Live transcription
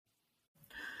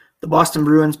The Boston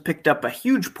Bruins picked up a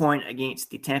huge point against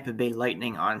the Tampa Bay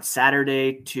Lightning on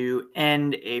Saturday to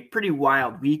end a pretty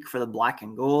wild week for the Black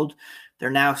and Gold. They're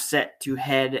now set to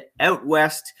head out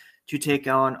west to take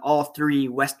on all three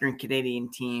Western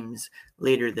Canadian teams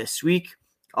later this week.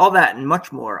 All that and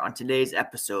much more on today's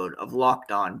episode of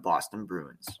Locked On Boston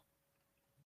Bruins.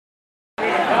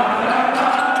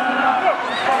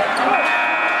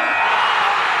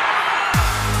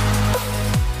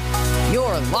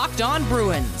 You're Locked On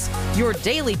Bruins, your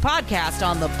daily podcast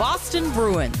on the Boston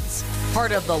Bruins.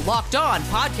 Part of the Locked On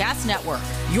Podcast Network,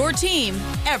 your team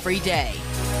every day.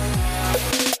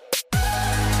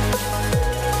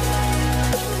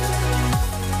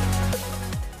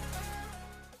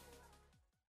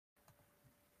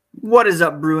 What is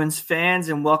up, Bruins fans,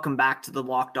 and welcome back to the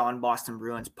Locked On Boston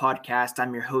Bruins podcast.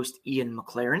 I'm your host, Ian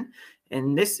McLaren,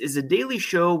 and this is a daily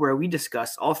show where we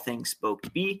discuss all things Spoke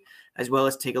B, as well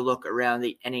as take a look around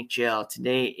the NHL.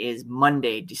 Today is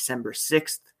Monday, December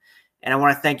 6th, and I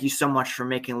want to thank you so much for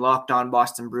making Locked On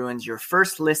Boston Bruins your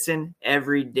first listen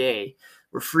every day.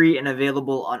 We're free and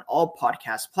available on all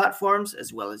podcast platforms,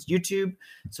 as well as YouTube,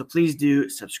 so please do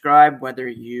subscribe, whether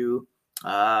you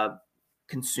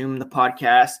consume the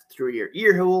podcast through your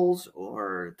ear holes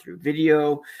or through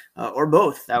video or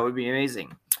both. That would be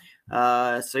amazing.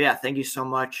 Thank you so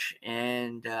much,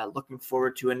 and looking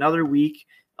forward to another week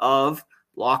of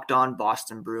Locked On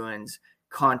Boston Bruins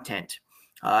content.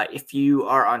 If you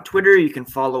are on Twitter, you can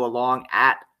follow along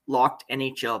at Locked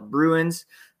NHL Bruins,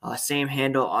 same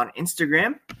handle on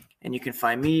Instagram, and you can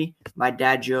find me, my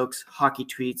dad jokes, hockey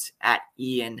tweets at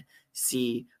Ian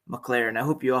C. McLaren. I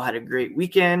hope you all had a great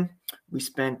weekend. We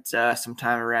spent some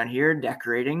time around here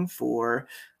decorating for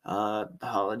the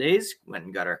holidays. Went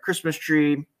and got our Christmas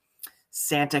tree.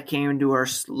 Santa came to our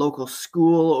local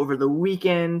school over the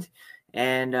weekend,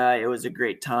 and it was a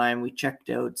great time. We checked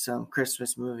out some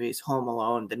Christmas movies. Home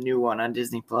Alone, the new one on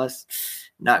Disney Plus.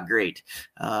 Not great,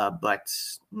 but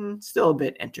still a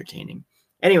bit entertaining.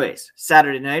 Anyways,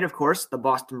 Saturday night, of course, the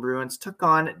Boston Bruins took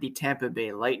on the Tampa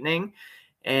Bay Lightning,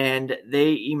 and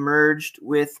they emerged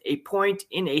with a point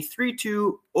in a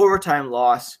 3-2 overtime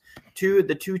loss to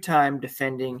the two-time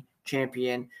defending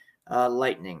champion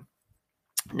Lightning.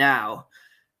 Now,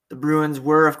 the Bruins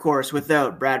were, of course,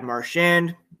 without Brad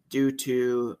Marchand due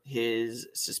to his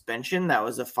suspension. That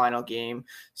was the final game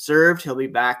served. He'll be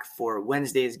back for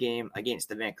Wednesday's game against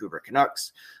the Vancouver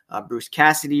Canucks. Bruce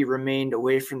Cassidy remained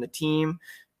away from the team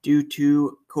due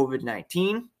to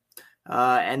COVID-19.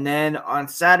 And then on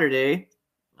Saturday,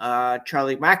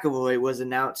 Charlie McAvoy was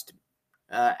announced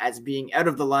as being out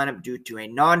of the lineup due to a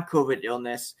non-COVID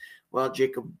illness, while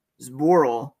Jakob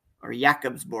Zboril,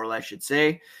 I should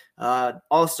say,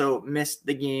 also missed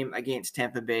the game against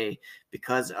Tampa Bay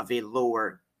because of a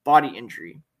lower body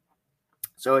injury.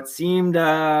 So it seemed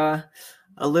a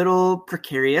little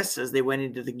precarious as they went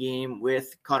into the game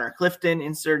with Connor Clifton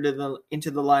inserted into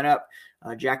the lineup,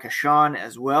 Jack Ashawn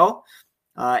as well,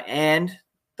 and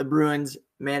the Bruins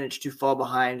managed to fall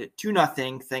behind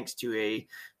 2-0 thanks to a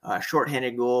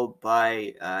shorthanded goal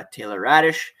by Taylor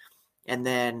Radish. And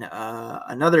then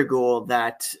another goal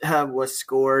that was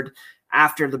scored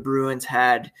after the Bruins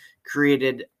had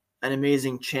created an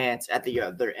amazing chance at the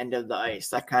other end of the ice.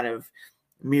 That kind of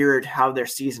mirrored how their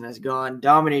season has gone,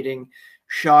 dominating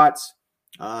shots,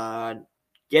 not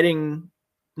getting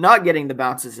the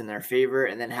bounces in their favor,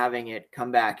 and then having it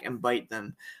come back and bite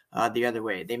them the other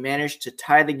way. They managed to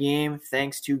tie the game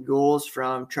thanks to goals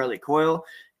from Charlie Coyle,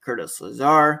 Curtis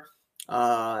Lazar,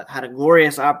 had a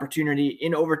glorious opportunity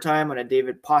in overtime on a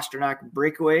David Pastrnak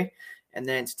breakaway, and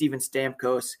then Steven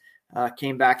Stamkos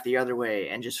came back the other way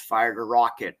and just fired a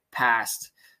rocket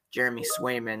past Jeremy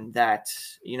Swayman that,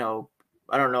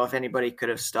 I don't know if anybody could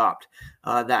have stopped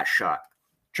that shot.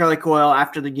 Charlie Coyle,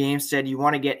 after the game, said you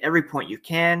want to get every point you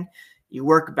can. You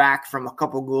work back from a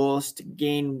couple goals to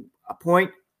gain a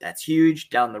point. That's huge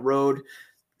down the road.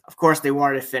 Of course, they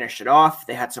wanted to finish it off.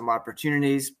 They had some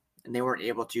opportunities, and they weren't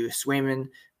able to. Swayman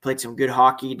played some good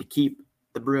hockey to keep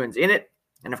the Bruins in it.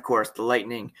 And, of course, the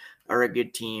Lightning are a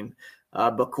good team.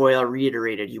 But Coyle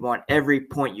reiterated, you want every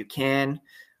point you can.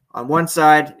 On one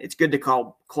side, it's good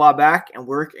to claw back and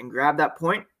work and grab that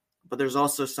point. But there's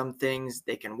also some things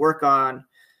they can work on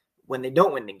when they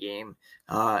don't win the game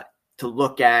to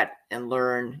look at and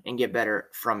learn and get better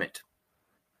from it.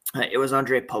 It was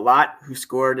Andre Palat who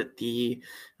scored the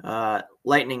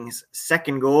Lightning's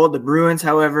second goal. The Bruins,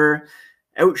 however,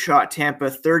 outshot Tampa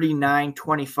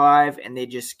 39-25, and they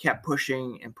just kept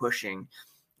pushing and pushing.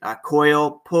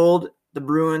 Coyle pulled the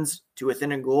Bruins to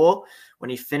within a goal when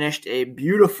he finished a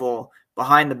beautiful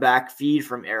behind-the-back feed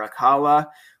from Eric Haula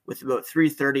with about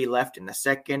 3:30 left in the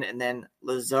second. And then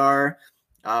Lazar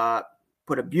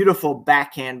put a beautiful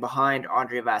backhand behind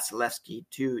Andrei Vasilevsky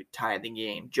to tie the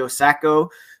game. Joe Sacco,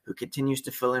 who continues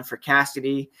to fill in for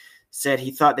Cassidy, said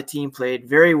he thought the team played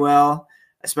very well,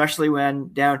 especially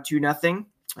when down 2-0.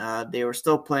 They were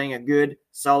still playing a good,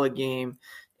 solid game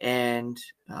and,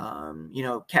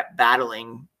 kept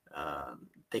battling.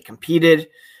 They competed.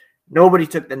 Nobody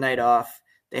took the night off.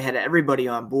 They had everybody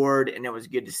on board, and it was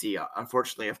good to see.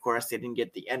 Unfortunately, of course, they didn't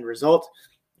get the end result,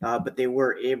 but they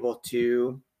were able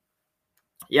to,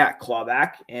 claw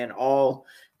back, and all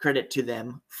credit to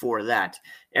them for that.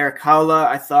 Erik Haula,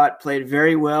 I thought, played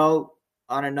very well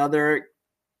on another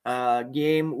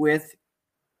game with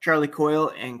Charlie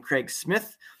Coyle and Craig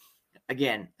Smith.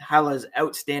 Again, Haula's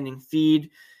outstanding feed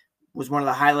was one of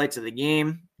the highlights of the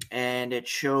game, and it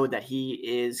showed that he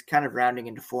is kind of rounding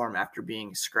into form after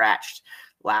being scratched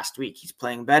last week. He's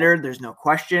playing better, there's no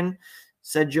question,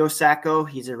 said Joe Sacco.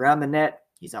 He's around the net,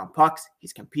 he's on pucks,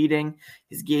 he's competing,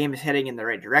 his game is heading in the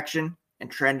right direction and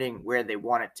trending where they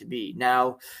want it to be.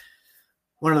 Now,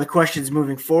 one of the questions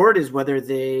moving forward is whether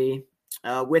they,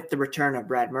 with the return of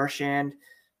Brad Marchand,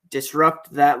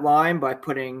 disrupt that line by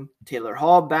putting Taylor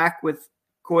Hall back with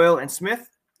Coyle and Smith,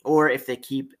 or if they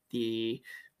keep the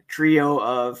trio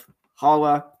of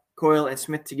Haula, Coyle, and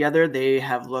Smith together. They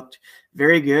have looked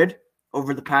very good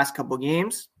over the past couple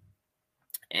games,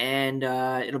 and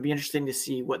it'll be interesting to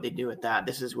see what they do with that.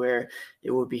 This is where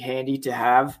it would be handy to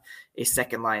have a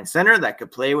second line center that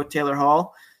could play with Taylor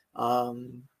Hall,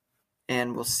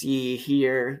 and we'll see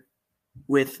here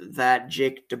with that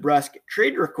Jake DeBrusk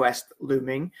trade request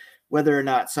looming, whether or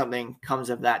not something comes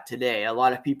of that today. A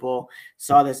lot of people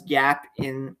saw this gap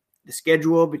in the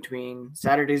schedule between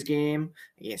Saturday's game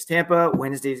against Tampa,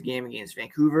 Wednesday's game against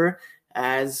Vancouver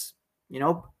as,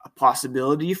 a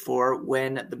possibility for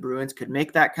when the Bruins could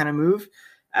make that kind of move.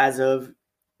 As of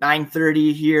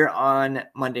 9:30 here on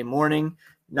Monday morning,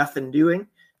 nothing doing,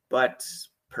 but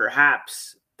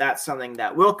perhaps that's something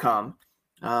that will come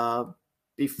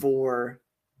before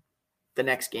the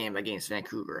next game against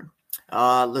Vancouver.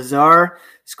 Lazar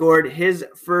scored his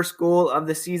first goal of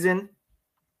the season.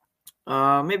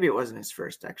 Maybe it wasn't his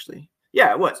first, actually.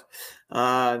 Yeah, it was.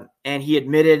 And he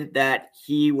admitted that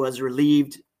he was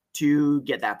relieved to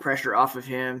get that pressure off of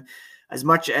him. As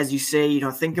much as you say you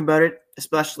don't think about it,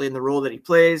 especially in the role that he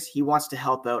plays, he wants to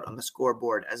help out on the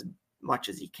scoreboard as much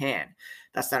as he can.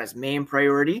 That's not his main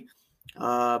priority.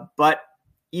 But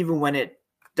even when it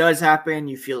does happen,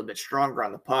 you feel a bit stronger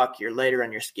on the puck, you're lighter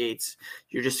on your skates,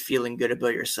 you're just feeling good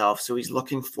about yourself. So he's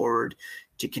looking forward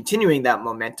to continuing that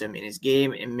momentum in his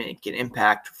game and make an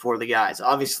impact for the guys.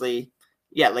 Obviously,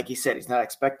 like he said, he's not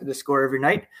expected to score every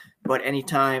night, but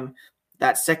anytime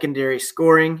that secondary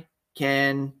scoring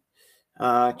can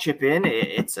chip in,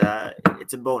 it's a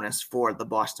bonus for the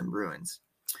Boston Bruins.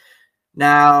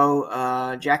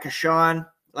 Now, Jack Ahcan,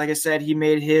 like I said, he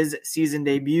made his season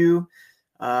debut,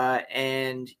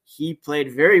 and he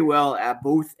played very well at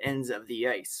both ends of the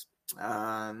ice.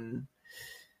 And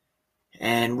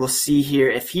we'll see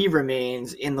here if he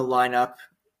remains in the lineup,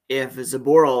 if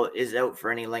Zaboral is out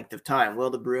for any length of time. Will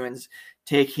the Bruins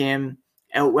take him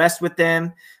out west with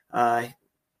them?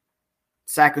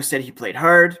 Sacco said he played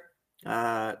hard.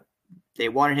 They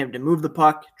wanted him to move the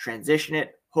puck, transition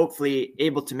it, hopefully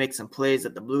able to make some plays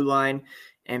at the blue line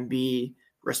and be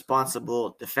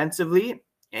responsible defensively.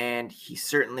 And he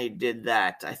certainly did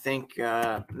that. I think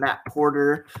Matt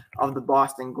Porter of the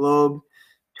Boston Globe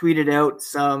tweeted out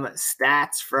some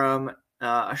stats from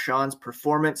Ahcan's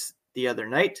performance the other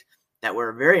night that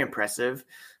were very impressive.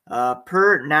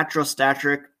 Per Natural Stat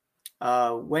Trick,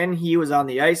 when he was on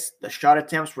the ice, the shot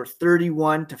attempts were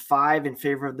 31-5 in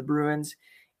favor of the Bruins,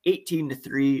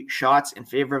 18-3 shots in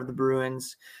favor of the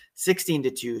Bruins,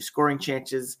 16-2 scoring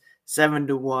chances,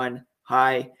 7-1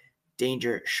 high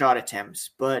danger shot attempts.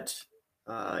 But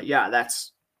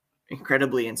that's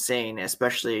incredibly insane,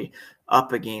 especially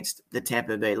up against the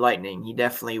Tampa Bay Lightning. He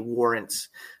definitely warrants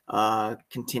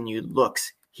continued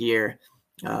looks here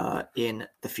in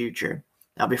the future.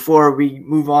 Now, before we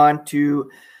move on to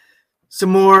some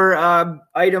more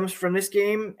items from this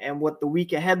game and what the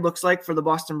week ahead looks like for the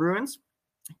Boston Bruins,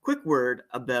 a quick word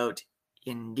about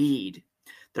Indeed.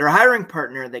 They're a hiring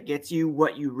partner that gets you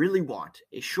what you really want,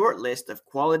 a short list of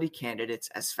quality candidates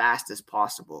as fast as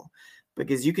possible,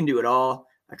 because you can do it all: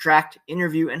 attract,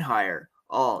 interview, and hire,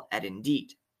 all at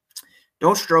Indeed.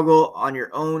 Don't struggle on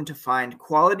your own to find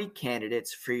quality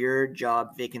candidates for your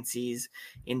job vacancies.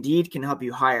 Indeed can help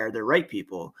you hire the right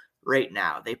people right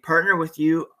now. They partner with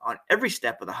you on every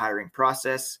step of the hiring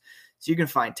process, so you can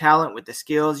find talent with the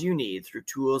skills you need through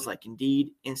tools like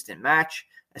Indeed Instant Match,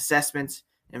 assessments,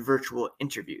 and virtual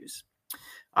interviews.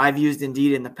 I've used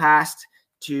Indeed in the past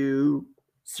to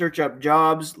search up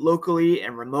jobs locally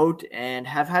and remote and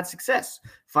have had success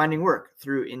finding work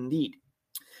through Indeed.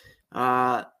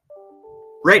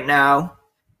 Right now,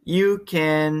 you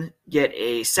can get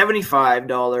a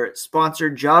 $75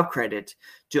 sponsored job credit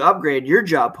to upgrade your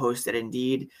job post at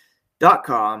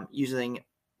Indeed.com using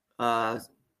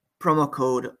promo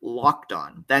code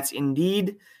LOCKEDON. That's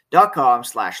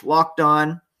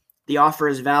Indeed.com/LOCKEDON. The offer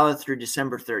is valid through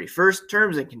December 31st.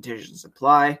 Terms and conditions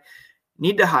apply.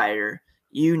 Need to hire?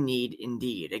 You need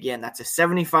Indeed. Again, that's a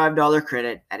 $75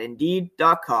 credit at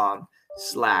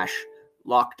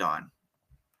Indeed.com/LOCKEDON.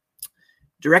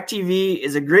 DirecTV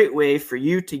is a great way for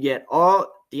you to get all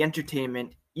the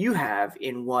entertainment you have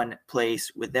in one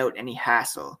place without any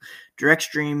hassle.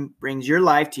 DirectStream brings your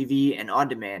live TV and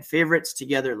on-demand favorites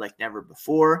together like never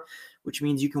before, which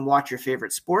means you can watch your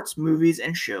favorite sports, movies,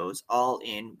 and shows all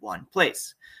in one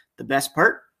place. The best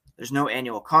part? There's no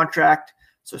annual contract,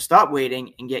 so stop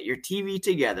waiting and get your TV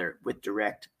together with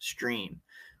DirectStream.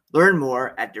 Learn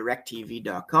more at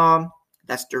directtv.com.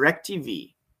 That's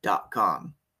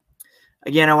directtv.com.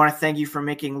 Again, I want to thank you for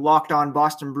making Locked On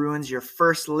Boston Bruins your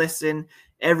first listen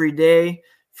every day,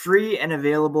 free and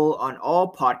available on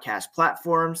all podcast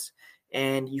platforms.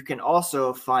 And you can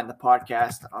also find the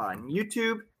podcast on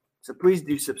YouTube. So please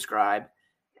do subscribe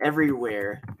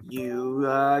everywhere you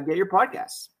get your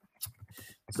podcasts.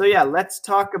 So yeah, let's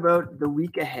talk about the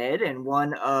week ahead. And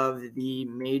one of the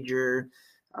major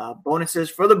bonuses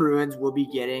for the Bruins will be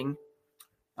getting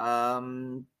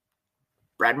Brad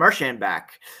Marchand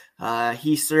back.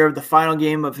 He served the final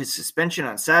game of his suspension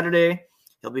on Saturday.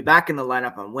 He'll be back in the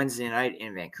lineup on Wednesday night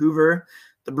in Vancouver.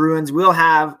 The Bruins will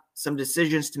have some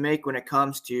decisions to make when it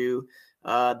comes to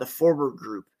the forward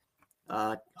group.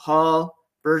 Hall,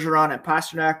 Bergeron, and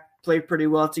Pastrnak played pretty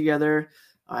well together.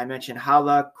 I mentioned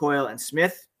Haula, Coyle, and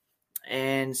Smith.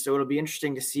 And so it'll be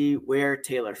interesting to see where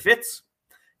Taylor fits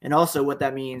and also what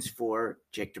that means for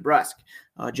Jake DeBrusk.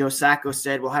 Joe Sacco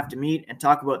said we'll have to meet and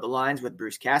talk about the lines with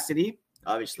Bruce Cassidy,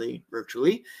 obviously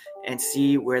virtually, and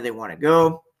see where they want to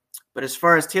go. But as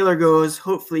far as Taylor goes,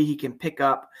 hopefully he can pick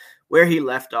up where he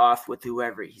left off with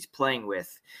whoever he's playing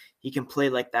with. He can play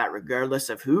like that regardless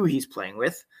of who he's playing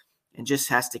with and just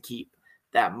has to keep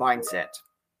that mindset.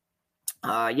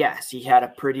 Yes, he had a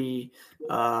pretty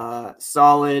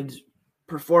solid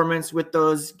performance with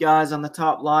those guys on the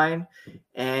top line.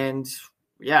 And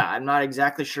yeah, I'm not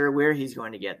exactly sure where he's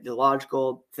going to get. The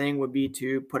logical thing would be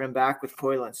to put him back with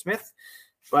Coyle and Smith.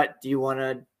 But do you want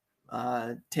to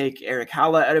take Eric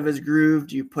Haula out of his groove?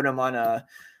 Do you put him on a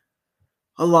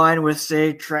line with,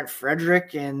 say, Trent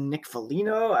Frederick and Nick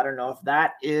Foligno? I don't know if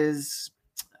that is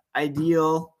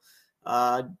ideal.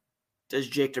 Does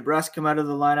Jake DeBrusk come out of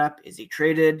the lineup? Is he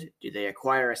traded? Do they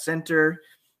acquire a center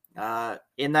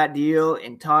in that deal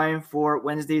in time for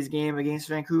Wednesday's game against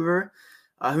Vancouver?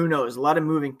 Who knows? A lot of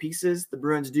moving pieces. The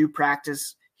Bruins do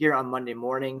practice here on Monday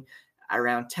morning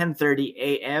around 10:30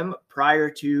 a.m. prior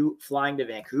to flying to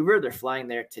Vancouver. They're flying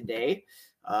there today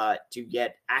to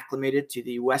get acclimated to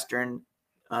the Western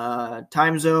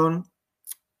time zone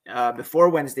before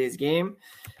Wednesday's game.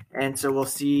 And so we'll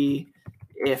see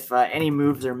if any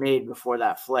moves are made before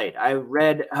that flight. I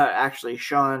read actually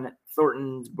Sean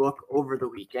Thornton's book over the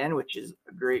weekend, which is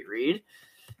a great read.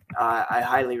 I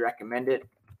highly recommend it.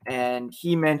 And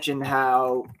he mentioned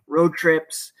how road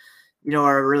trips,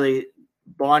 are a really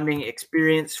bonding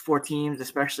experience for teams,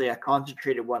 especially a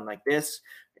concentrated one like this.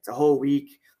 It's a whole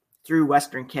week through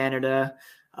Western Canada.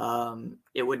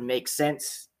 It would make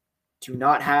sense to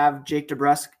not have Jake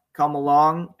DeBrusk come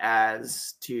along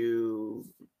as to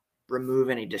remove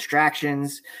any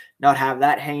distractions, not have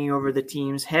that hanging over the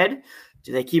team's head.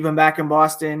 Do they keep him back in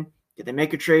Boston? Did they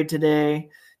make a trade today?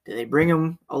 Do they bring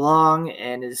him along?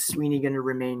 And is Sweeney going to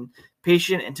remain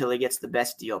patient until he gets the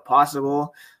best deal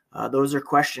possible? Those are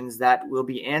questions that will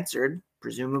be answered,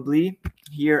 presumably,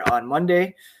 here on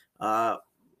Monday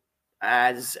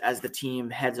as the team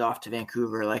heads off to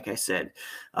Vancouver, like I said.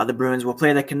 The Bruins will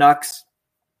play the Canucks,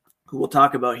 who we'll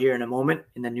talk about here in a moment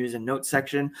in the news and notes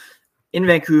section, in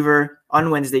Vancouver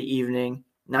on Wednesday evening,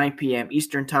 9 p.m.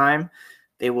 Eastern Time.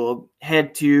 They will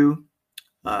head to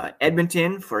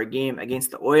Edmonton for a game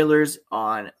against the Oilers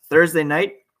on Thursday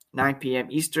night, 9 p.m.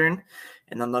 Eastern,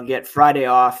 and then they'll get Friday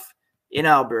off in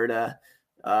Alberta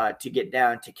to get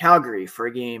down to Calgary for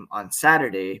a game on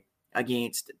Saturday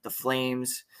against the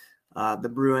Flames.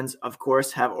 The Bruins, of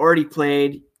course, have already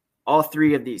played all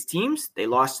three of these teams. They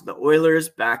lost to the Oilers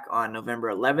back on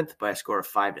November 11th by a score of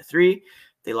 5-3.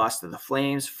 They lost to the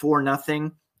Flames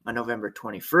 4-0 on November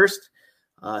 21st,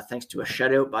 thanks to a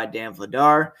shutout by Dan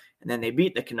Vladar. And then they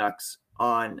beat the Canucks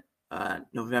on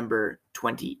November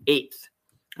 28th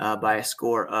by a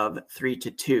score of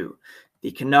 3-2.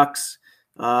 The Canucks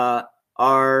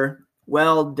are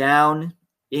well down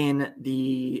in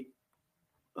the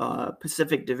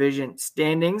Pacific Division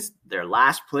standings. They're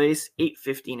last place,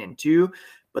 8-15-2,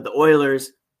 but the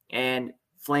Oilers and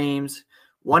Flames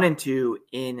 1-2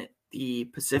 in the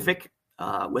Pacific,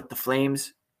 with the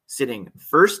Flames sitting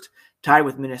first, tied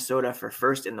with Minnesota for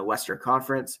first in the Western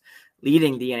Conference,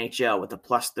 leading the NHL with a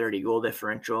 +30 goal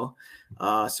differential.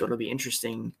 So it'll be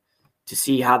interesting to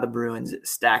see how the Bruins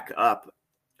stack up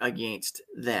against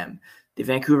them. The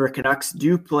Vancouver Canucks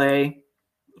do play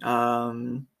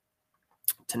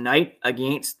tonight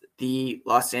against the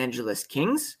Los Angeles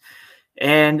Kings.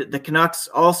 And the Canucks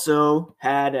also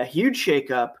had a huge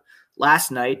shakeup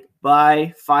last night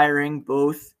by firing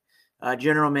both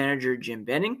general manager Jim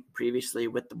Benning, previously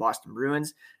with the Boston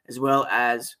Bruins, as well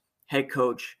as head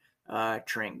coach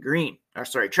Travis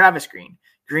Green.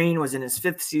 Green was in his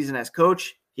 5th season as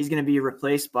coach. He's going to be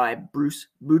replaced by Bruce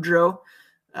Boudreau.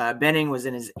 Benning was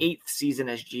in his 8th season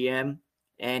as GM,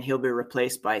 and he'll be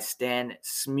replaced by Stan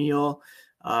Smyl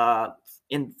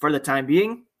for the time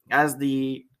being, as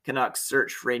the Canucks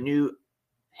search for a new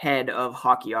head of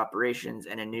hockey operations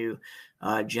and a new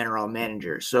general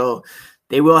manager. So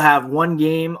they will have one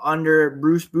game under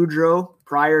Bruce Boudreau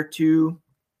prior to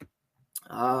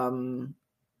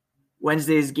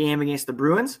Wednesday's game against the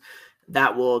Bruins.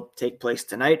 That will take place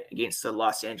tonight against the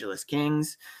Los Angeles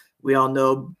Kings. We all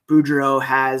know Boudreau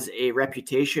has a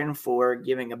reputation for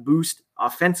giving a boost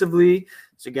offensively.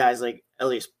 So guys like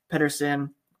Elias Pettersson,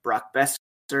 Brock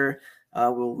Besser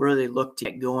will really look to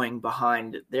get going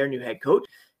behind their new head coach.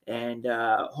 And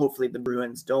hopefully the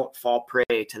Bruins don't fall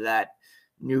prey to that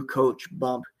new coach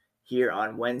bump here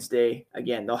on Wednesday.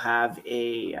 Again, they'll have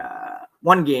a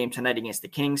one game tonight against the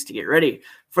Kings to get ready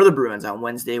for the Bruins on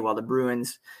Wednesday, while the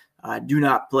Bruins do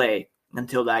not play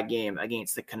until that game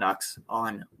against the Canucks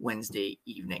on Wednesday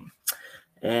evening.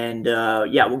 And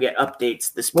we'll get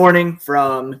updates this morning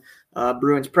from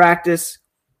Bruins practice.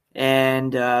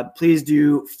 And please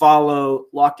do follow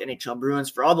Locked NHL Bruins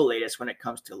for all the latest when it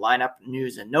comes to lineup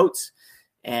news and notes.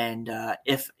 And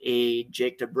if a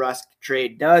Jake DeBrusk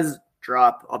trade does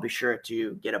drop, I'll be sure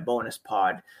to get a bonus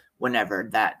pod whenever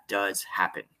that does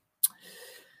happen.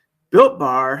 Built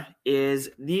Bar is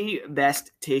the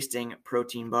best tasting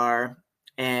protein bar.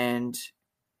 And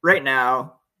right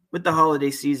now, with the holiday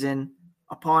season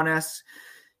upon us,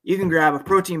 you can grab a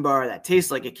protein bar that tastes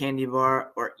like a candy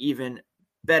bar, or even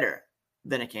better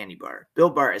than a candy bar.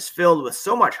 Built Bar is filled with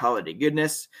so much holiday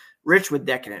goodness, rich with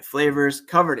decadent flavors,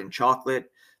 covered in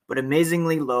chocolate, but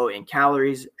amazingly low in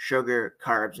calories, sugar,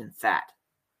 carbs, and fat.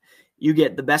 You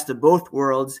get the best of both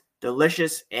worlds,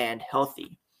 delicious and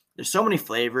healthy. There's so many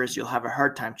flavors, you'll have a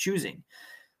hard time choosing.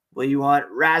 Will you want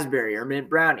raspberry or mint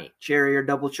brownie, cherry or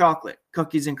double chocolate,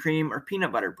 cookies and cream, or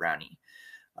peanut butter brownie?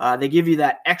 They give you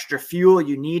that extra fuel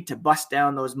you need to bust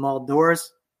down those mall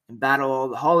doors and battle all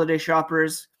the holiday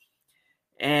shoppers.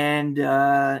 And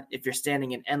if you're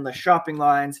standing in endless shopping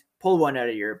lines, pull one out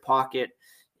of your pocket,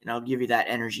 and it'll give you that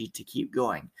energy to keep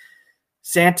going.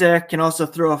 Santa can also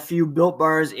throw a few Built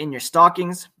Bars in your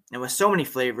stockings, and with so many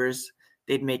flavors,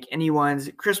 they'd make anyone's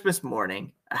Christmas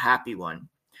morning a happy one.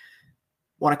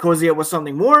 Want to cozy up with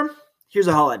something warm? Here's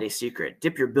a holiday secret.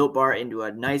 Dip your Built Bar into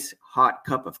a nice hot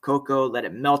cup of cocoa, let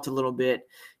it melt a little bit,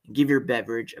 and give your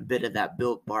beverage a bit of that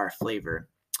Built Bar flavor.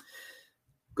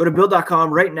 Go to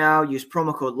Built.com right now. Use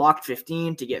promo code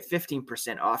LOCKED15 to get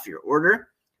 15% off your order.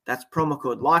 That's promo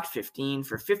code LOCKED15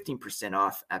 for 15%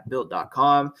 off at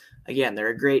Built.com. Again, they're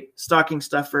a great stocking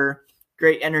stuffer,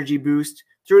 great energy boost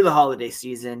through the holiday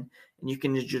season, and you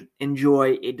can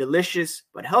enjoy a delicious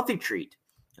but healthy treat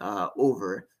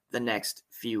over the next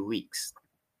few weeks.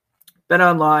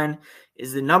 BetOnline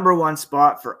is the number one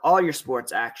spot for all your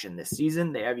sports action this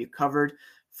season. They have you covered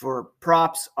for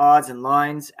props, odds, and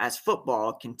lines as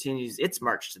football continues its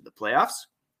march to the playoffs.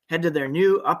 Head to their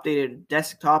new updated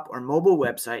desktop or mobile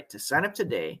website to sign up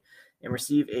today and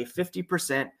receive a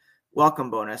 50% welcome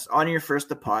bonus on your first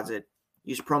deposit.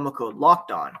 Use promo code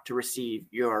LOCKEDON to receive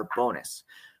your bonus.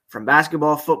 From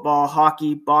basketball, football,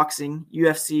 hockey, boxing,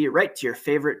 UFC, right to your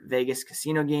favorite Vegas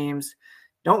casino games,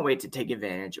 don't wait to take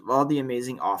advantage of all the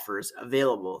amazing offers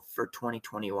available for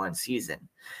 2021 season.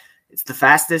 It's the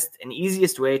fastest and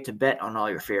easiest way to bet on all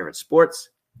your favorite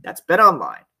sports. That's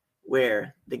BetOnline,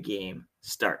 where the game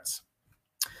starts.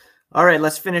 All right,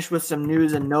 let's finish with some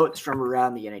news and notes from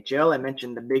around the NHL. I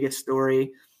mentioned the biggest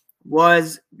story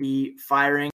was the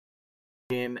firing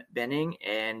Jim Benning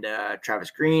and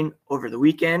Travis Green over the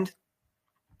weekend.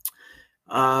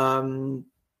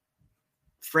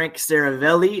 Frank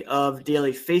Saravelli of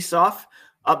Daily Faceoff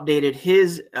updated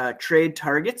his trade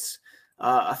targets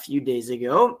a few days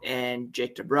ago, and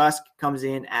Jake DeBrusk comes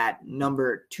in at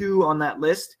number 2 on that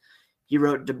list. He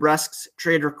wrote, DeBrusk's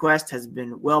trade request has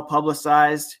been well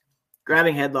publicized,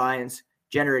 grabbing headlines,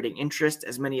 generating interest.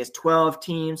 As many as 12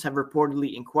 teams have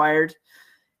reportedly inquired,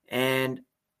 and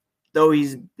though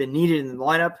he's been needed in the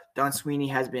lineup, Don Sweeney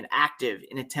has been active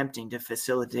in attempting to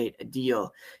facilitate a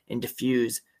deal and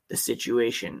diffuse the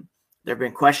situation. There have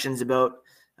been questions about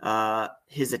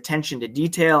his attention to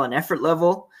detail and effort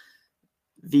level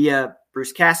via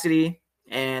Bruce Cassidy,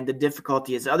 and the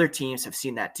difficulty is other teams have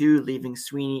seen that too, leaving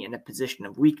Sweeney in a position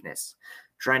of weakness,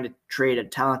 trying to trade a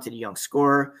talented young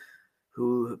scorer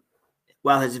who,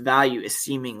 while his value is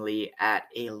seemingly at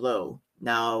a low.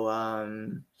 Now,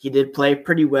 he did play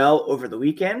pretty well over the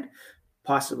weekend,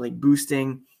 possibly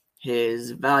boosting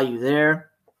his value there.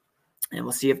 And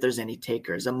we'll see if there's any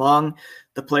takers. Among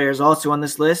the players also on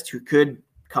this list who could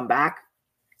come back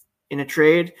in a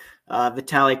trade,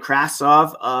 Vitaly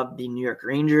Krasov of the New York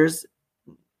Rangers,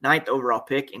 9th overall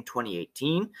pick in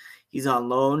 2018. He's on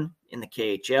loan in the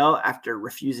KHL after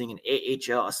refusing an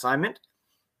AHL assignment.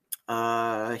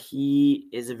 He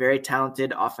is a very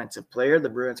talented offensive player. The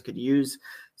Bruins could use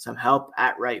some help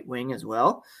at right wing as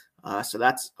well. So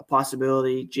that's a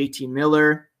possibility. JT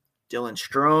Miller, Dylan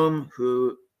Strome,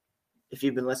 who, if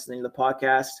you've been listening to the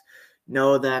podcast,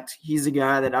 know that he's a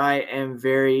guy that I am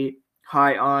very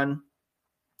high on.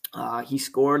 He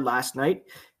scored last night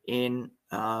in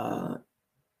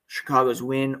Chicago's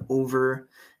win over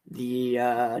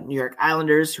the New York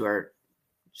Islanders, who are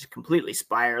just completely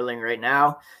spiraling right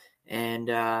now. And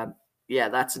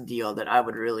that's a deal that I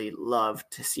would really love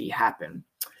to see happen.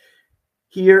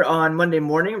 Here on Monday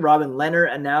morning, Robin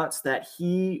Lehner announced that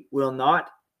he will not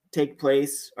take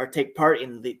part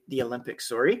in the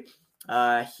Olympics.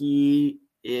 He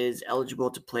is eligible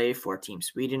to play for Team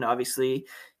Sweden, obviously.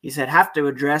 He said, have to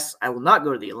address, I will not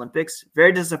go to the Olympics.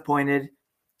 Very disappointed,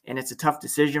 and it's a tough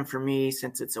decision for me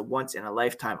since it's a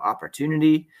once-in-a-lifetime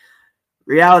opportunity.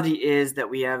 Reality is that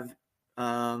we have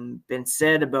been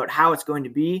said about how it's going to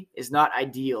be is not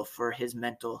ideal for his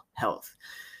mental health.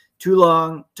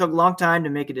 Took a long time to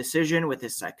make a decision with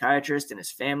his psychiatrist and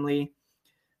his family.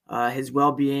 His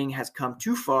well-being has come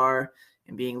too far,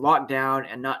 and being locked down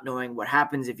and not knowing what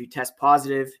happens if you test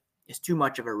positive is too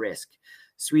much of a risk.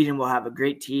 Sweden will have a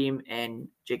great team, and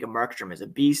Jacob Markstrom is a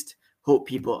beast. Hope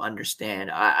people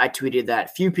understand. I tweeted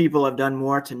that few people have done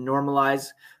more to normalize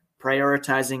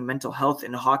prioritizing mental health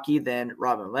in hockey than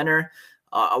Robin Lehner.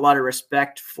 A lot of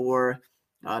respect for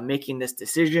making this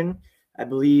decision. I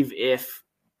believe if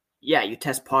you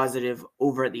test positive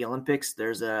over at the Olympics,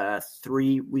 there's a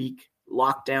 3-week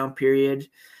lockdown period.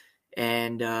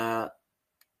 And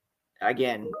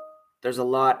again, there's a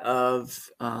lot of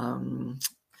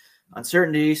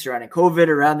uncertainty surrounding COVID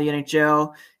around the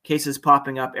NHL, cases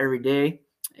popping up every day.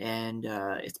 And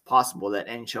it's possible that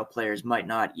NHL players might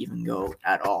not even go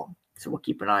at all. So we'll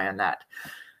keep an eye on that.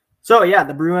 So,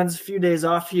 the Bruins, a few days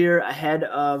off here ahead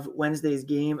of Wednesday's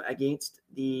game against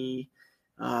the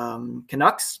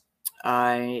Canucks.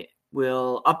 I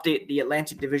will update the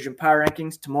Atlantic Division Power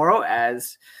Rankings tomorrow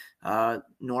as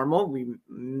normal. We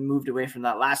moved away from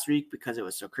that last week because it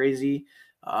was so crazy.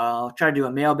 I'll try to do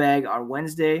a mailbag on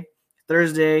Wednesday.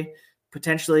 Thursday,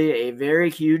 potentially a very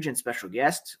huge and special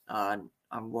guest. I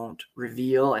won't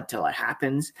reveal until it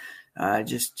happens,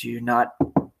 just to not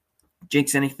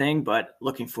jinx anything, but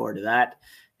looking forward to that.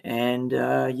 And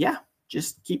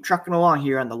just keep trucking along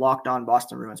here on the Locked On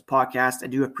Boston Bruins podcast. I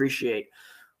do appreciate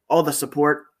all the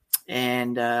support.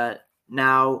 And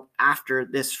now, after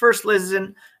this first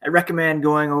listen, I recommend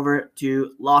going over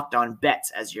to Locked On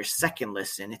Bets as your second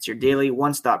listen. It's your daily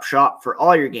one-stop shop for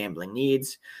all your gambling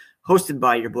needs, hosted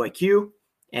by your boy Q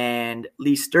and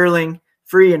Lee Sterling,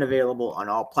 free and available on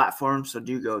all platforms. So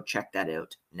do go check that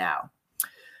out now.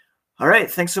 All right.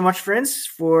 Thanks so much, friends,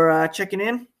 for checking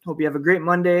in. Hope you have a great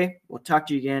Monday. We'll talk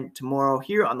to you again tomorrow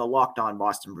here on the Locked On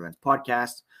Boston Bruins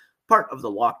podcast, part of the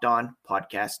Locked On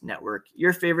Podcast Network,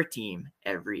 your favorite team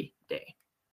every day.